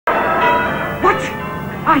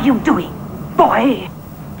are you doing, boy?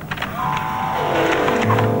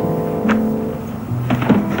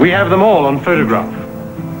 We have them all on photograph.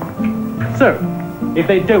 So, if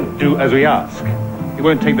they don't do as we ask, it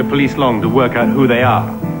won't take the police long to work out who they are,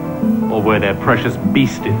 or where their precious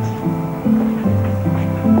beast is.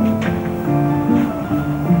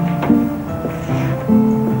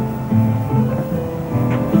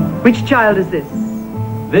 Which child is this?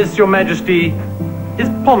 This, Your Majesty, is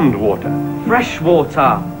pond water.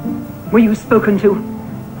 Freshwater. Were you spoken to?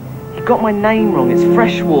 You got my name wrong. It's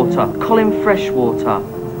Freshwater. Colin Freshwater.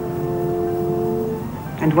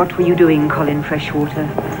 And what were you doing, Colin Freshwater?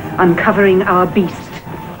 Uncovering our beast?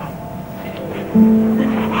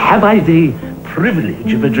 Have I the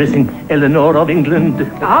privilege of addressing Eleanor of England?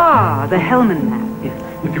 Ah, the Hellman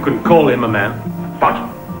man. If you can call him a man. But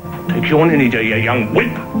take your ninny, you young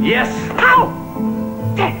whip. Yes. How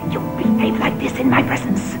dare you behave like this in my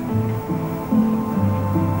presence?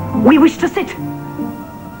 We wish to sit.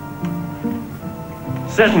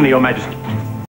 Certainly, Your Majesty.